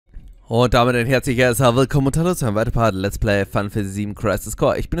Und damit ein herzliches Willkommen und Hallo zu einem weiteren Part Let's Play FANTASY VII Crisis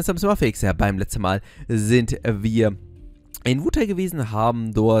Core. Ich bin jetzt ein bisschen fix. Ja, beim letzten Mal sind wir in Wutai gewesen,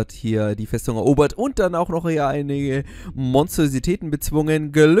 haben dort hier die Festung erobert und dann auch noch hier einige Monstrositäten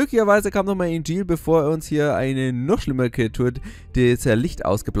bezwungen. Glücklicherweise kam nochmal Angeal, bevor er uns hier eine noch schlimmere Kreatur das Licht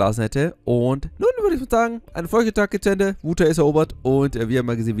ausgeblasen hätte. Und nun würde ich sagen, ein Folgetag geht zu Ende, Wutai ist erobert und wir haben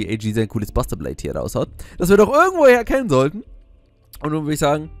mal gesehen, wie AG sein cooles Busterblade hier raushaut, das wir doch irgendwoher kennen sollten. Und nun würde ich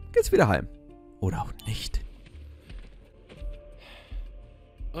sagen, geht's wieder heim. Oder auch nicht.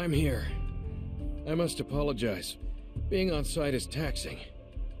 I'm here. I must apologize. Being on site is taxing.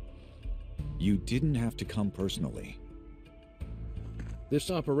 You didn't have to come personally.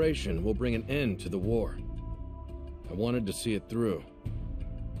 This operation will bring an end to the war. I wanted to see it through.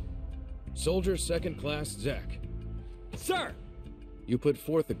 Soldier Second Class Zack. Sir! You put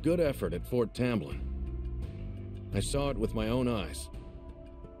forth a good effort at Fort Tamblin. I saw it with my own eyes.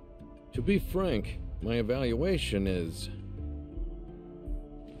 To be frank, my evaluation is...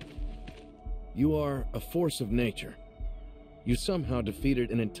 You are a force of nature. You somehow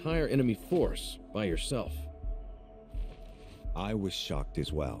defeated an entire enemy force by yourself. I was shocked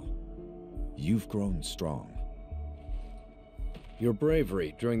as well. You've grown strong. Your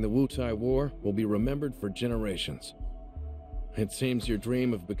bravery during the Wutai War will be remembered for generations. It seems your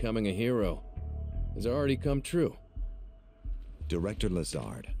dream of becoming a hero has already come true. Director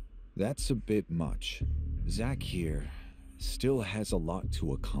Lazard, that's a bit much. Zack here still has a lot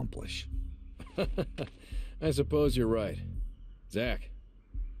to accomplish. I suppose you're right. Zack,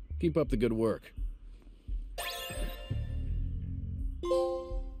 keep up the good work.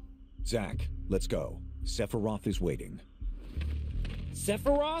 Zack, let's go. Sephiroth is waiting.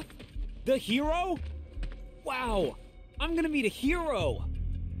 Sephiroth? The hero? Wow! I'm gonna meet a hero!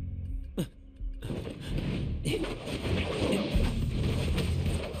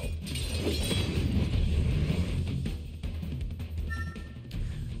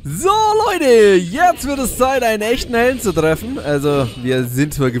 So Leute, jetzt wird es Zeit, einen echten Helden zu treffen. Also, wir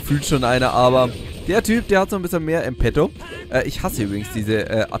sind zwar gefühlt schon einer, aber der Typ, der hat so ein bisschen mehr im Petto. Ich hasse übrigens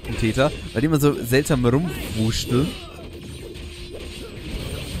diese Attentäter, weil die immer so seltsam rumwuschteln.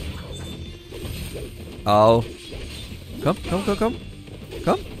 Au. Komm, komm, komm, komm.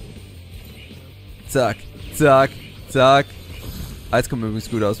 Komm. Zack, zack, zack. Jetzt kommt übrigens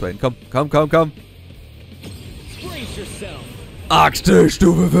gut aus bei ihnen. Komm, komm, komm, komm. Axt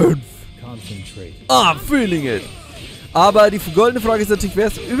Stufe 5. I'm feeling it. Aber die goldene Frage ist natürlich, wer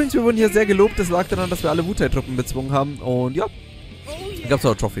ist... Übrigens, wir wurden hier sehr gelobt. Das lag daran, dass wir alle Wutai-Truppen bezwungen haben. Und ja, gab's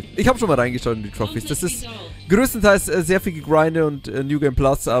auch Trophy. Ich habe schon mal reingeschaut in die Trophys. Das ist größtenteils sehr viel Gegrinde und New Game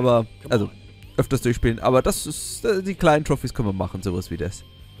Plus, aber... Also, öfters durchspielen. Aber das ist... die kleinen Trophys können wir machen, sowas wie das.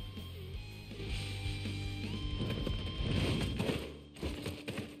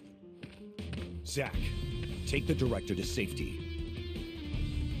 Zack, take the director to safety.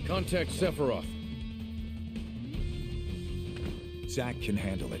 Contact Sephiroth. Zack can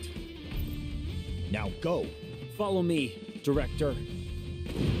handle it. Now go. Follow me, Director.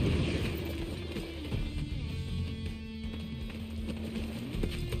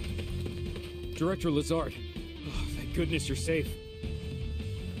 Director Lazard. Oh, thank goodness you're safe.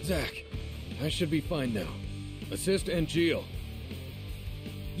 Zack, I should be fine now. Assist Angeal.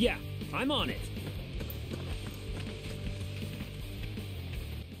 Yeah, I'm on it.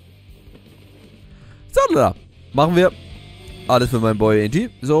 So, da. Machen wir. Alles für meinen Boy NG.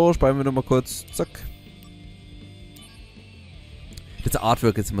 So, speichern wir nochmal kurz. Zack. Das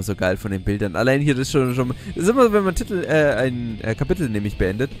Artwork ist immer so geil von den Bildern. Allein hier, das ist schon das ist immer, wenn man ein Kapitel nämlich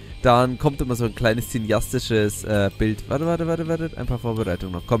beendet, dann kommt immer so ein kleines cineastisches Bild. Warte. Ein paar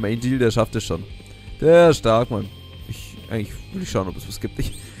Vorbereitungen noch. Komm, Angeal, der schafft es schon. Der ist stark, Mann. Eigentlich will ich schauen, ob es was gibt.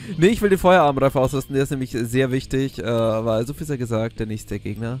 Nee, ich will den Feuerarmreifer ausrüsten. Der ist nämlich sehr wichtig, weil so viel ist ja gesagt, der nächste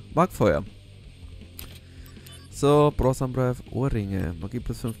Gegner mag Feuer. So, Bronzearmreif, Ohrringe. Magie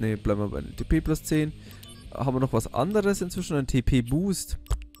plus 5, ne, bleiben wir bei TP plus 10. Haben wir noch was anderes inzwischen? Ein TP-Boost.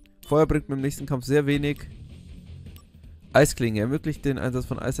 Feuer bringt mir im nächsten Kampf sehr wenig. Eisklinge ermöglicht den Einsatz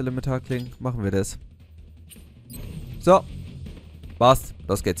von Eiselementarklingen. Machen wir das. So. Passt.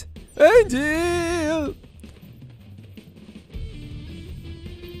 Los geht's. Angeal!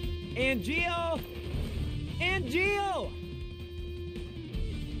 Angeal! Angeal!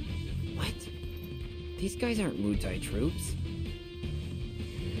 What? These guys aren't Wutai troops.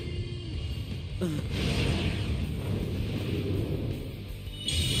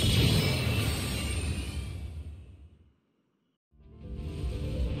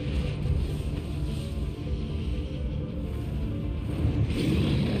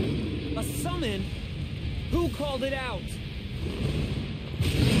 A summon? Who called it out?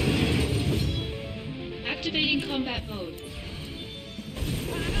 Activating combat mode.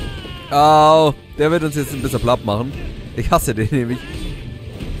 Au, der wird uns jetzt ein bisschen platt machen. Ich hasse den nämlich.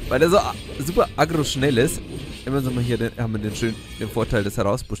 Weil der so super aggro schnell ist. Immer so mal hier haben wir den Vorteil des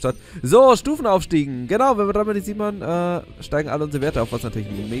Herauspusht hat. So, Stufenaufstiegen. Genau, wenn wir dran mit die 7 steigen alle unsere Werte auf, was natürlich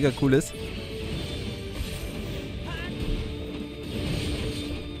mega cool ist.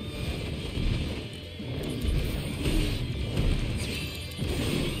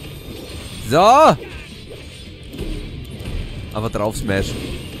 So! Aber drauf smashen.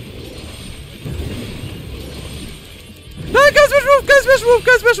 Nein, kein Smash Move, kein Smash Move,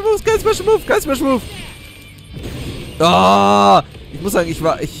 kein Smash Move, kein Smash Move, kein Smash Move. Ah! Ich muss sagen, ich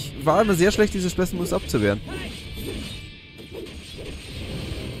war immer sehr schlecht, diese Special Moves abzuwehren.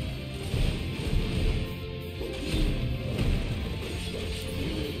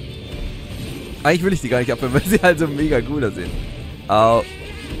 Eigentlich will ich die gar nicht abwehren, weil sie halt so mega gut aussehen. Au.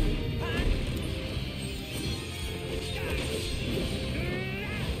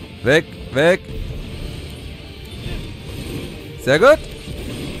 Weg, weg. Sehr gut.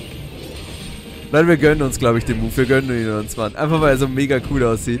 Nein, wir gönnen uns, glaube ich, den Move. Wir gönnen ihn uns, Mann. Einfach weil er so mega cool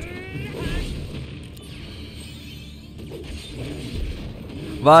aussieht.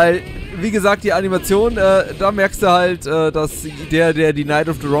 Weil, wie gesagt, die Animation, da merkst du halt, dass der die Night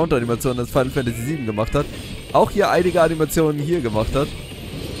of the Round Animation das Final Fantasy VII gemacht hat, auch hier einige Animationen hier gemacht hat.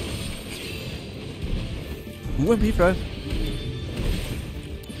 UMP-Frei.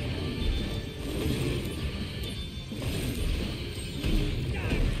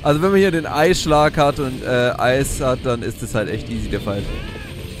 Also wenn man hier den Eisschlag hat und Eis hat, dann ist das halt echt easy der Fall.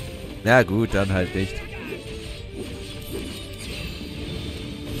 Na gut, dann halt nicht.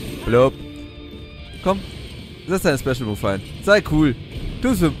 Blub. Komm, setz deinen Special Move ein. Sei cool.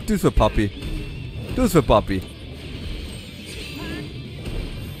 Du für Papi. Du für Papi.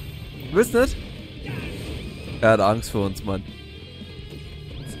 Wisst nicht? Er hat Angst vor uns, Mann.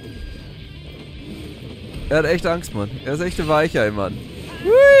 Er hat echt Angst, Mann. Er ist echt ein Weichei, Mann.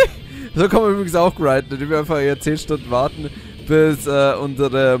 Hui. So kann man übrigens auch grinden, indem wir einfach hier 10 Stunden warten, bis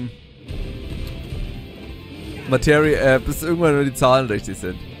unsere Materie, bis irgendwann nur die Zahlen richtig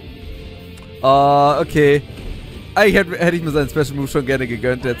sind. Okay. Eigentlich hätte ich mir seinen Special Move schon gerne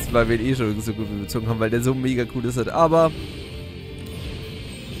gegönnt, jetzt, weil wir ihn eh schon so gut bezogen haben, weil der so mega cool ist. Aber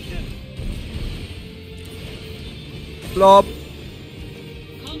Blob.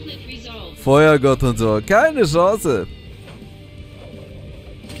 Feuergott und so. Keine Chance.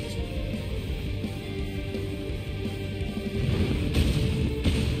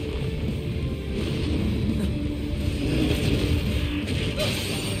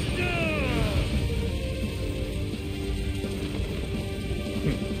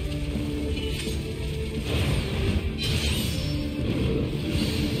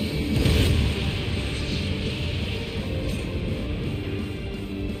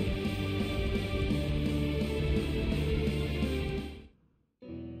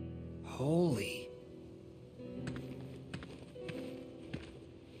 Holy.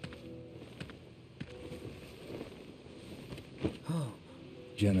 Oh.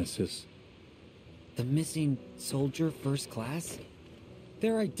 Genesis. The missing soldier first class?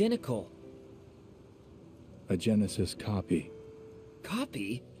 They're identical. A Genesis copy.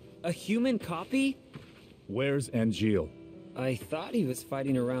 Copy? A human copy? Where's Angeal? I thought he was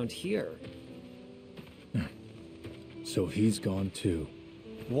fighting around here. So he's gone too.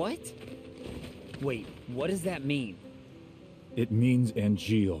 What? Wait, what does that mean? It means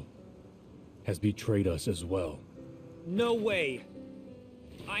Angeal has betrayed us as well. No way!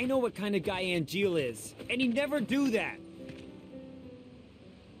 I know what kind of guy Angeal is, and he'd never do that!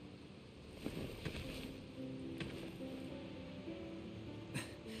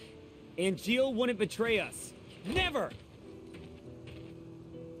 Angeal wouldn't betray us. Never!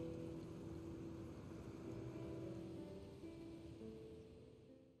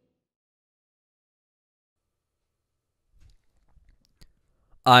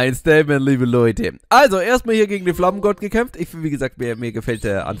 Ein Statement, liebe Leute. Also, erstmal hier gegen den Flammengott gekämpft. Wie gesagt, mir gefällt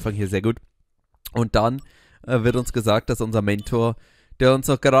der Anfang hier sehr gut. Und dann wird uns gesagt, dass unser Mentor, der uns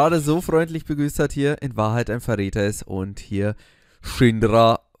auch gerade so freundlich begrüßt hat, hier in Wahrheit ein Verräter ist und hier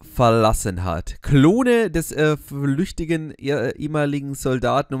Shinra verlassen hat. Klone des flüchtigen ehemaligen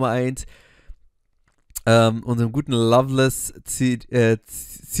Soldat Nummer 1, unserem guten Loveless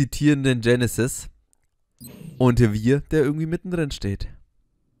zitierenden Genesis. Und wir, der irgendwie mittendrin steht.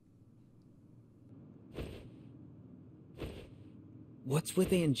 What's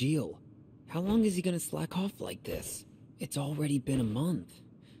with Angeal? How long is he gonna slack off like this? It's already been a month.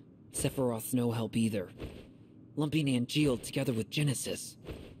 Sephiroth's no help either. Lumping Angeal together with Genesis.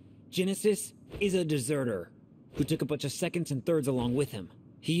 Genesis is a deserter who took a bunch of seconds and thirds along with him.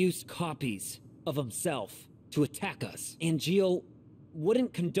 He used copies of himself to attack us. Angeal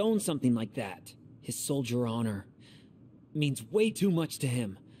wouldn't condone something like that. His soldier honor means way too much to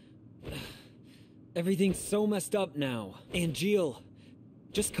him. Everything's so messed up now. Angeal,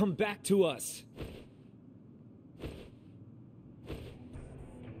 just come back to us.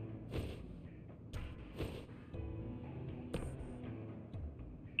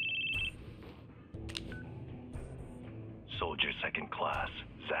 Soldier second class,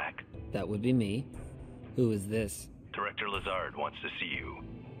 Zack. That would be me. Who is this? Director Lazard wants to see you.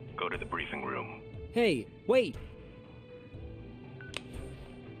 Go to the briefing room. Hey, wait!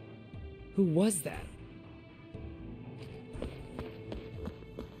 Who was that?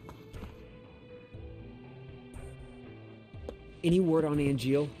 Any word on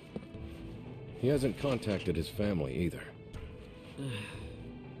Angeal? He hasn't contacted his family either.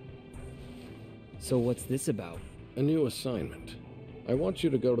 So what's this about? A new assignment. I want you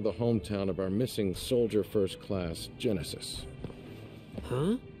to go to the hometown of our missing soldier first class, Genesis.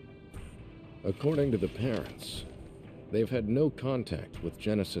 Huh? According to the parents, they've had no contact with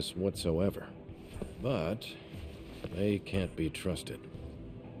Genesis whatsoever. But they can't be trusted.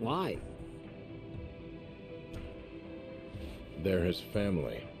 Why? They're his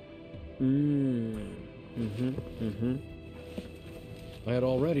family. I had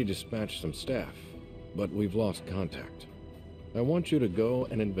already dispatched some staff, but we've lost contact. I want you to go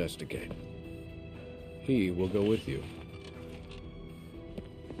and investigate. He will go with you.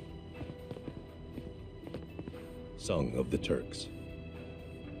 Song of the Turks.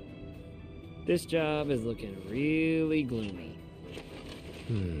 This job is looking really gloomy.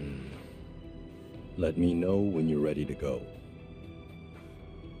 Let me know when you're ready to go.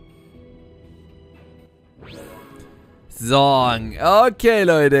 Song. Okay,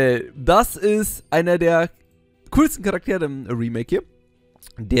 Leute. Das ist einer der coolsten Charaktere im Remake hier,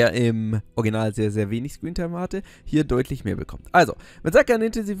 der im Original sehr, sehr wenig Screentime hatte, hier deutlich mehr bekommt. Also, wenn Zack eine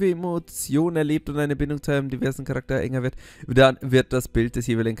intensive Emotion erlebt und eine Bindung zu einem diversen Charakter enger wird, dann wird das Bild des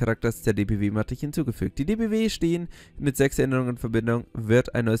jeweiligen Charakters der DBW-Matrix hinzugefügt. Die DBW stehen mit 6 Änderungen in Verbindung,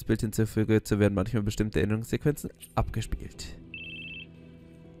 wird ein neues Bild hinzugefügt, so werden manchmal bestimmte Änderungssequenzen abgespielt.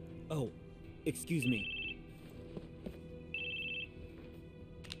 Oh, excuse me.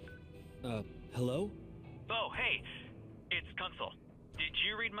 Hello? Oh, hey, it's Kunzel. Did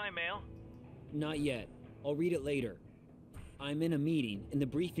you read my mail? Not yet. I'll read it later. I'm in a meeting in the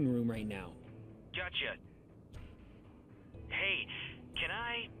briefing room right now. Gotcha. Hey, can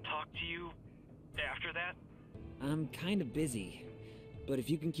I talk to you after that? I'm kind of busy, but if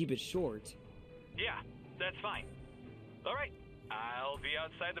you can keep it short... Yeah, that's fine. All right, I'll be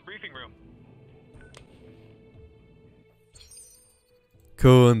outside the briefing room.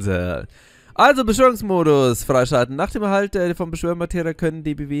 Kunzel. Also Beschwörungsmodus freischalten. Nach dem Erhalt von Beschwörmaterie können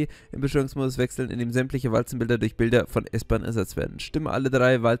DBW im Beschwörungsmodus wechseln, in dem sämtliche Walzenbilder durch Bilder von Espern ersetzt werden. Stimme alle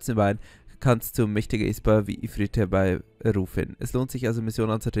 3 Walzen überein, kannst du mächtige Esper wie Ifrit herbeirufen. Es lohnt sich also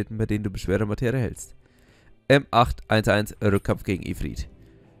Missionen anzutreten, bei denen du Beschwörermaterie hältst. M811 Rückkampf gegen Ifrit.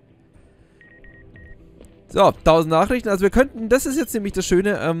 So, 1000 Nachrichten. Also wir könnten, das ist jetzt nämlich das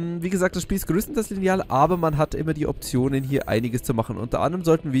Schöne, wie gesagt, das Spiel ist größtenteils lineal, aber man hat immer die Optionen, hier einiges zu machen. Unter anderem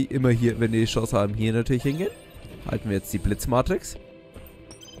sollten wir immer hier, wenn wir die Chance haben, hier natürlich hingehen. Halten wir jetzt die Blitzmatrix.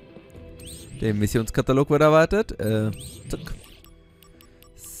 Der Missionskatalog wird erweitert. Zack.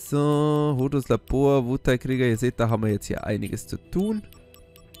 So, Hodus Labor, Wutai-Krieger. Ihr seht, da haben wir jetzt hier einiges zu tun.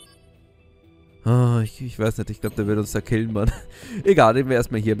 Oh, ich weiß nicht, ich glaube, der wird uns da killen, Mann. Egal, nehmen wir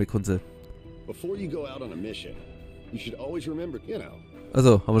erstmal hier mit Kunzel. Before you go out on a mission, you should always remember,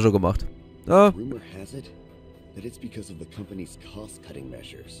 Also, haben wir schon gemacht. Ah. Rumor has it that it's because of the company's cost-cutting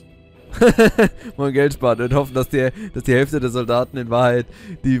measures. Mal Geld sparen und hoffen, dass die Hälfte der Soldaten in Wahrheit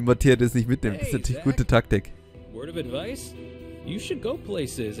die Materie nicht mitnimmt. Das ist natürlich gute Taktik. Word of advice? You should go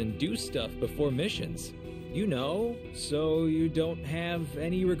places and do stuff before missions. You know, so you don't have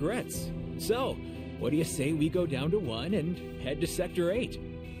any regrets. So, what do you say we go down to 1 and head to Sector 8?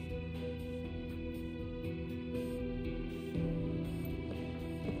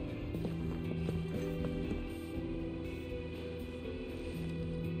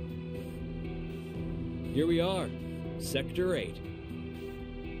 Here we are, Sector 8.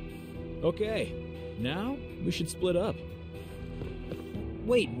 Okay, now we should split up.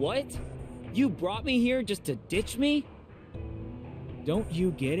 Wait, what? You brought me here just to ditch me? Don't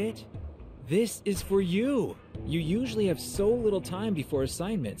you get it? This is for you. You usually have so little time before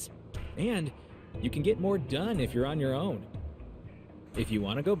assignments, and you can get more done if you're on your own. If you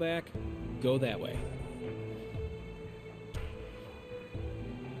want to go back, go that way.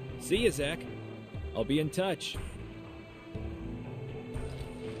 See ya, Zack. I'll be in touch.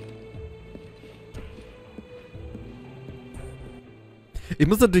 Ich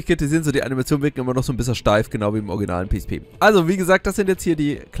muss natürlich kritisieren, so die Animationen wirken immer noch so ein bisschen steif, genau wie im originalen PSP. Also, wie gesagt, das sind jetzt hier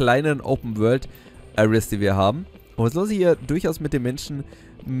die kleinen Open-World-Areas, die wir haben. Und es lohnt sich hier durchaus mit den Menschen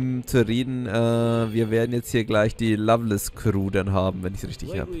zu reden. Wir werden jetzt hier gleich die Loveless-Crew dann haben, wenn ich es richtig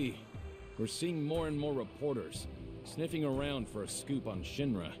habe. Lately, we're seeing more and more reporters sniffing around for a scoop on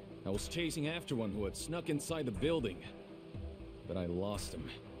Shinra. I was chasing after one who had snuck inside the building, but I lost him.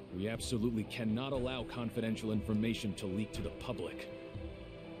 We absolutely cannot allow confidential information to leak to the public.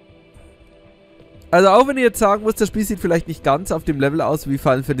 Also auch wenn ihr jetzt sagen müsst, das Spiel sieht vielleicht nicht ganz auf dem Level aus wie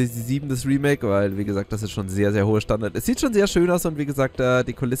Final Fantasy VII, das Remake, weil wie gesagt, das ist schon sehr, sehr hoher Standard. Es sieht schon sehr schön aus und wie gesagt,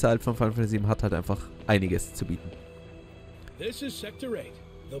 die Kulisse halt von Final Fantasy VII hat halt einfach einiges zu bieten. This is Sector 8,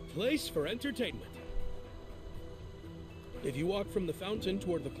 the place for entertainment. If you walk from the fountain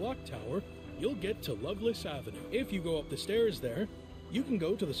toward the clock tower, you'll get to Loveless Avenue. If you go up the stairs there, you can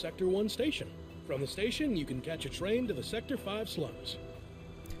go to the Sector 1 station. From the station, you can catch a train to the Sector 5 slums.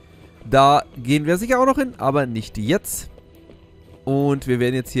 Da gehen wir sicher auch noch hin, aber nicht jetzt. Und wir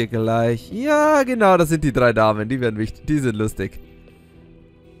werden jetzt hier gleich... Ja, genau, das sind die 3 Damen. Die werden wichtig. Die sind lustig.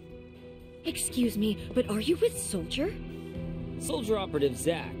 Excuse me, but are you with Soldier? Soldier Operative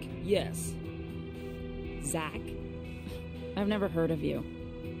Zack, yes. Zack? I've never heard of you.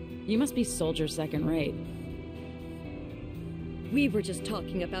 You must be Soldier second rate. We were just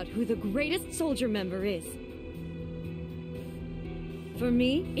talking about who the greatest Soldier member is. For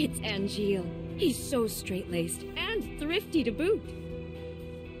me, it's Angeal. He's so straight-laced and thrifty to boot.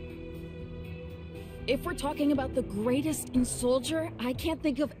 If we're talking about the greatest in Soldier, I can't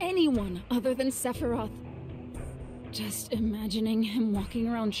think of anyone other than Sephiroth. Just imagining him walking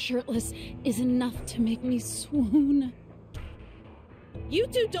around shirtless is enough to make me swoon. You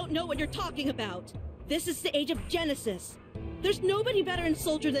two don't know what you're talking about. This is the age of Genesis. There's nobody better in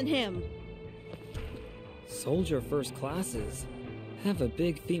Soldier than him. Soldier first classes have a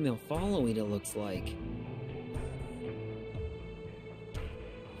big female following, it looks like.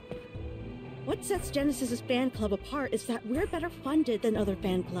 What sets Genesis's fan club apart is that we're better funded than other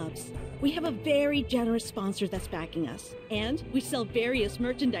fan clubs. We have a very generous sponsor that's backing us. And we sell various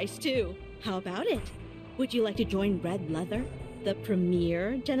merchandise too. How about it? Would you like to join Red Leather, the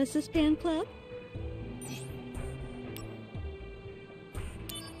premier Genesis fan club?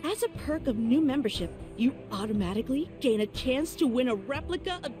 As a perk of new membership, you automatically gain a chance to win a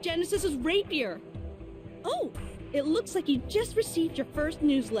replica of Genesis's rapier. Oh, it looks like you just received your first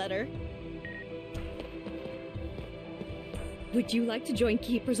newsletter. Would you like to join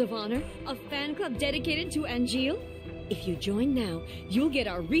Keepers of Honor, a fan club dedicated to Angeal? If you join now, you'll get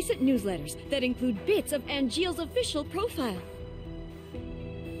our recent newsletters that include bits of Angeal's official profile.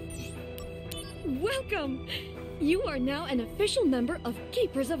 Welcome! You are now an official member of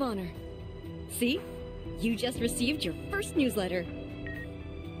Keepers of Honor. See? You just received your first newsletter.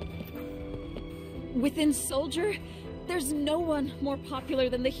 Within Soldier, there's no one more popular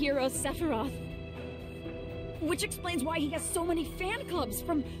than the hero Sephiroth. Which explains why he has so many fan clubs,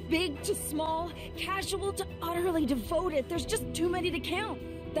 from big to small, casual to utterly devoted. There's just too many to count.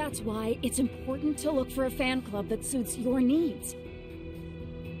 That's why it's important to look for a fan club that suits your needs.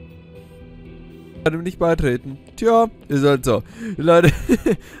 Ich kann ihm nicht beitreten. Tja, ist halt so. Leute,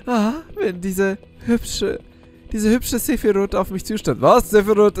 wenn diese hübsche Sephiroth auf mich zustand. Was?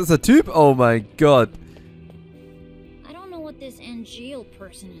 Sephiroth ist ein Typ? Oh mein Gott. I don't know what this Angeal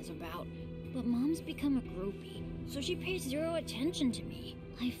person is about, but Mom's become a groupie, so she pays zero attention to me.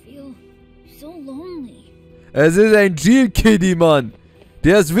 I feel so lonely. Es ist ein Angeal-Kitty, Mann.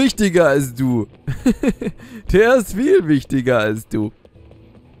 Der ist wichtiger als du. Der ist viel wichtiger als du.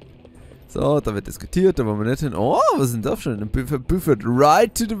 So, da wird diskutiert, da wollen wir nicht hin. Oh, was sind das schon? Ein Buffet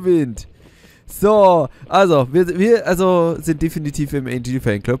right to the wind. So, also, wir also sind definitiv im Angeal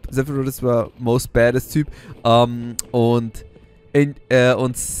Fanclub. Sephiroth ist zwar most baddest Typ.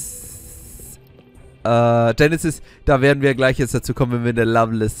 Genesis, da werden wir gleich jetzt dazu kommen, wenn wir in der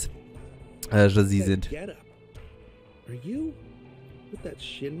Loveless Jasie sind. Are you with that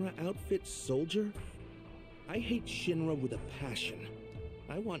Shinra outfit, Soldier? I hate Shinra with a passion.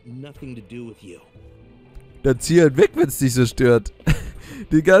 I want nothing to do with you. Dann zieh halt weg, wenn es dich so stört.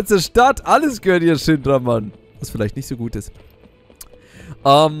 Die ganze Stadt, alles gehört hier Shinra, Mann. Was vielleicht nicht so gut ist.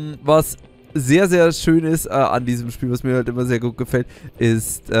 Was sehr, sehr schön ist an diesem Spiel, was mir halt immer sehr gut gefällt,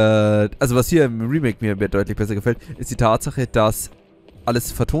 ist, also was hier im Remake mir deutlich besser gefällt, ist die Tatsache, dass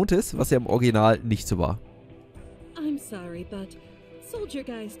alles vertont ist, was ja im Original nicht so war. I'm sorry, but Soldier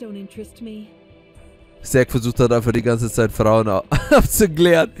guys don't interest me. Zack versucht hat einfach die ganze Zeit Frauen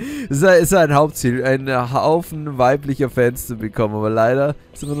abzuklären. Das ist sein Hauptziel, einen Haufen weiblicher Fans zu bekommen, aber leider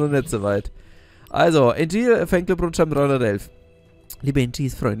sind wir noch nicht so weit. Also, Angeal, Fanclub Rundschreiben 311. Liebe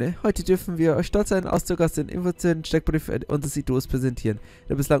Angeals Freunde, heute dürfen wir euch stolz einen Auszug aus den informationen Steckbrief unseres Idols präsentieren,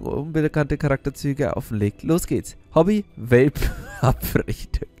 der bislang unbekannte Charakterzüge offenlegt. Los geht's. Hobby,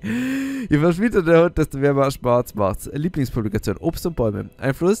 Welpenabfrichtung. Je verschmierter der Hund, desto mehr Spaß macht's. Lieblingspublikation, Obst und Bäume.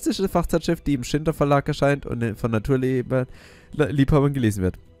 Eine floristische Fachzeitschrift, die im Schindler Verlag erscheint und von Naturliebhabern gelesen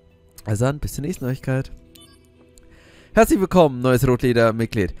wird. Also dann, bis zur nächsten Neuigkeit. Herzlich willkommen, neues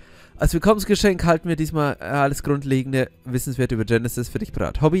Rotleder-Mitglied. Als Willkommensgeschenk halten wir diesmal alles grundlegende Wissenswerte über Genesis für dich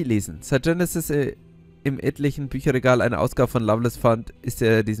parat. Hobby lesen. Seit Genesis im etlichen Bücherregal eine Ausgabe von Loveless fand, ist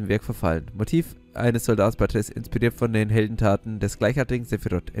er diesem Werk verfallen. Motiv eines Soldatsbeitrags, inspiriert von den Heldentaten des gleichartigen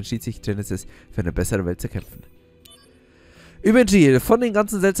Sephiroth, entschied sich Genesis für eine bessere Welt zu kämpfen. Über Angeal. Von den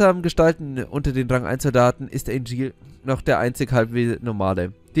ganzen seltsamen Gestalten unter den Rang 1 Soldaten ist Angeal noch der einzig halbwegs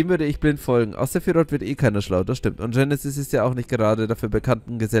normale. Dem würde ich blind folgen. Aus Sephiroth wird eh keiner schlau, das stimmt. Und Genesis ist ja auch nicht gerade dafür bekannt,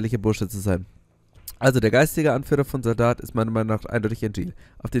 ein geselliger Bursche zu sein. Also der geistige Anführer von Soldat ist meiner Meinung nach eindeutig Angeal.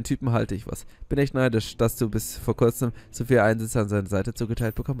 Auf den Typen halte ich was. Bin echt neidisch, dass du bis vor kurzem so viel Einsatz an seiner Seite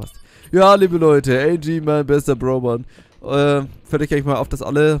zugeteilt bekommen hast. Ja, liebe Leute, Angeal, mein bester Bro-Mann. Fällt euch eigentlich mal auf, dass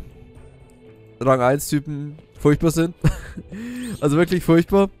alle Rang 1 Typen furchtbar sind. Also wirklich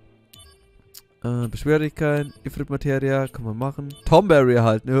furchtbar. Beschwerlichkeit, Ifrit-Materia, kann man machen. Tomberry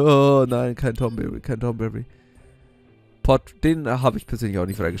erhalten. Oh nein, kein Tomberry. Pot, den habe ich persönlich auch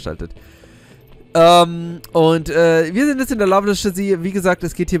nicht freigestaltet. Wir sind jetzt in der Loveless-Chassis. Wie gesagt,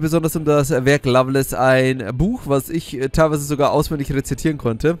 es geht hier besonders um das Werk Loveless, ein Buch, was ich teilweise sogar auswendig rezitieren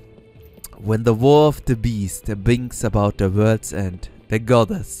konnte. When the war of the beast binks about the world's end, the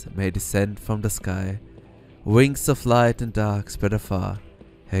goddess may descend from the sky. Wings of light and dark spread afar,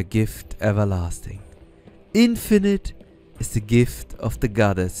 her gift everlasting. Infinite is the gift of the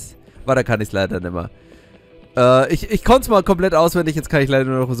goddess. Weiter kann ich es leider nicht mehr. Ich konnte es mal komplett auswendig, jetzt kann ich leider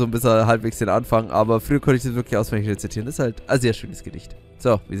nur noch so ein bisschen halbwegs den Anfang, aber früher konnte ich das wirklich auswendig rezitieren. Das ist halt ein sehr schönes Gedicht.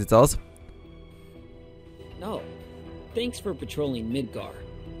 So, wie sieht's aus? Oh, thanks for patrolling Midgar.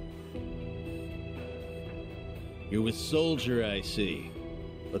 You're with Soldier, I see.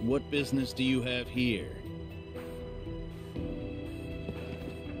 But what business do you have here?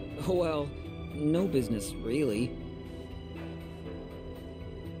 Well, no business, really.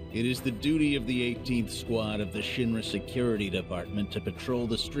 It is the duty of the 18th Squad of the Shinra Security Department to patrol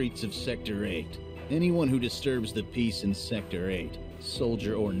the streets of Sector 8. Anyone who disturbs the peace in Sector 8,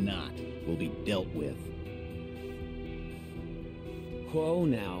 soldier or not, will be dealt with. Whoa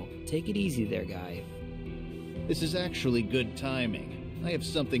now, take it easy there, guy. This is actually good timing. I have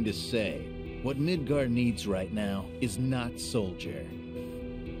something to say. What Midgar needs right now is not Soldier.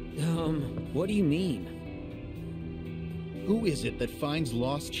 What do you mean? Who is it that finds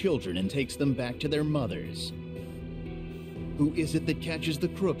lost children and takes them back to their mothers? Who is it that catches the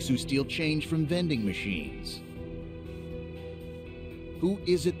crooks who steal change from vending machines? Who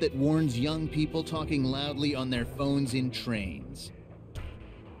is it that warns young people talking loudly on their phones in trains?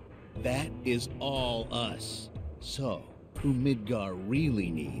 That is all us. So, who Midgar really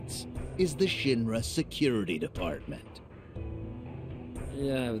needs is the Shinra Security Department.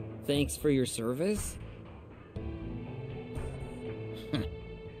 Thanks for your service?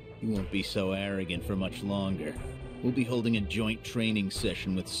 You won't be so arrogant for much longer. We'll be holding a joint training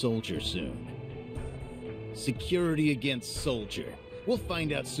session with Soldier soon. Security against Soldier. We'll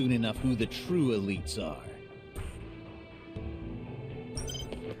find out soon enough who the true elites are.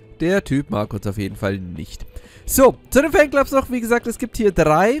 Der Typ mag uns auf jeden Fall nicht. So, zu den Fanclubs noch, wie gesagt, es gibt hier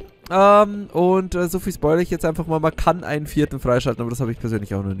 3. So viel spoilere ich jetzt einfach mal. Man kann einen 4. freischalten, aber das habe ich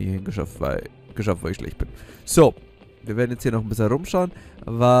persönlich auch noch nie hingeschafft, weil ich schlecht bin. So, wir werden jetzt hier noch ein bisschen rumschauen,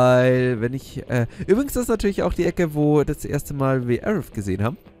 weil wenn ich... übrigens, das ist natürlich auch die Ecke, wo wir das erste Mal wir Aerith gesehen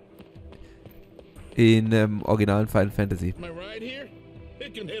haben. In originalen Final Fantasy. Am I right here?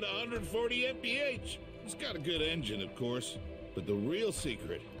 It can hit 140 mph. It's got a good engine, of course, but the real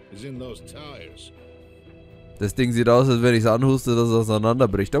secret is in those tires. Das Ding sieht aus, als wenn ich es anhuste, dass es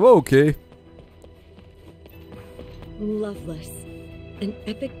auseinanderbricht, aber okay. Loveless. An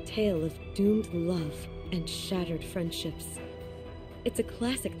epic tale of doomed love and shattered friendships. It's a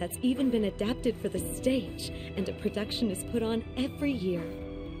classic that's even been adapted for the stage, and a production is put on every year.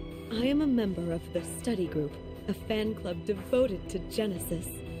 I am a member of the Study Group, a fan club devoted to Genesis.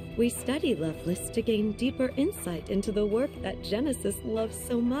 We study Loveless to gain deeper insight into the work that Genesis loves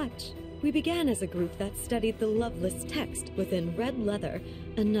so much. We began as a group that studied the Loveless text within Red Leather,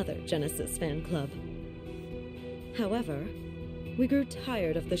 another Genesis fan club. However, we grew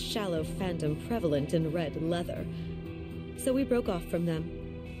tired of the shallow phantom prevalent in red leather. So we broke off from them.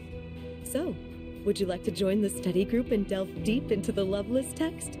 So, would you like to join the study group and delve deep into the Loveless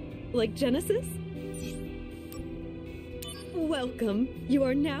text? Like Genesis? Welcome. You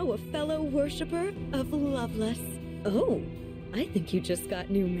are now a fellow worshipper of Loveless. Oh, I think you just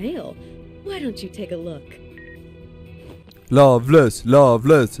got new mail. Why don't you take a look? Loveless,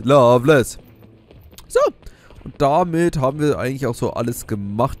 Loveless, Loveless. So, und damit haben wir eigentlich auch so alles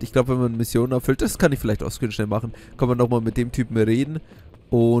gemacht. Ich glaube, wenn man Missionen erfüllt, das kann ich vielleicht auch schnell machen, kann man nochmal mit dem Typen reden.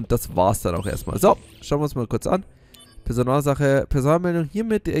 Und das war's dann auch erstmal. So, schauen wir uns mal kurz an. Personalsache, Personalmeldung.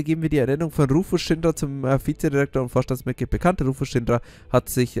 Hiermit geben wir die Ernennung von Rufus Schindler zum Vizedirektor und Vorstandsmitglied bekannt. Rufus Schindler hat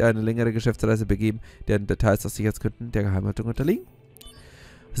sich eine längere Geschäftsreise begeben, deren Details aus Sicherheitsgründen der Geheimhaltung unterliegen.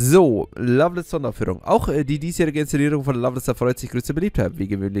 So, Loveless Sonderführung. Auch die diesjährige Inszenierung von Loveless erfreut sich größte Beliebtheit. Wie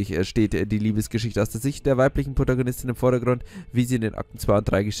gewöhnlich steht die Liebesgeschichte aus der Sicht der weiblichen Protagonistin im Vordergrund, wie sie in den Akten 2 und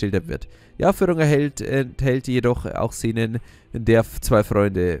 3 geschildert wird. Die Aufführung enthält jedoch auch Szenen der zwei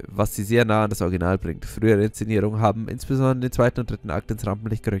Freunde, was sie sehr nah an das Original bringt. Frühere Inszenierungen haben insbesondere den zweiten und dritten Akt ins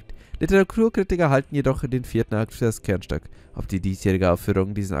Rampenlicht gerückt. Literaturkritiker halten jedoch den vierten Akt für das Kernstück. Ob die diesjährige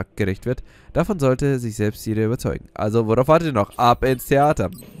Aufführung diesen Akt gerecht wird, davon sollte sich selbst jeder überzeugen. Also, worauf wartet ihr noch? Ab ins Theater!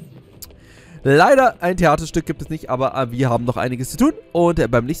 Leider ein Theaterstück gibt es nicht, aber wir haben noch einiges zu tun. Und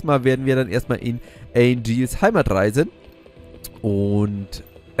beim nächsten Mal werden wir dann erstmal in Angeals Heimat reisen. Und,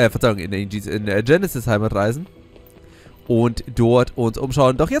 Verzeihung, in Genesis Heimat reisen. Und dort uns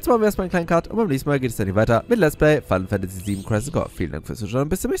umschauen. Doch jetzt machen wir erstmal einen kleinen Cut und beim nächsten Mal geht es dann weiter mit Let's Play Final Fantasy VII Crisis Core. Vielen Dank fürs Zuschauen und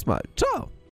bis zum nächsten Mal. Ciao!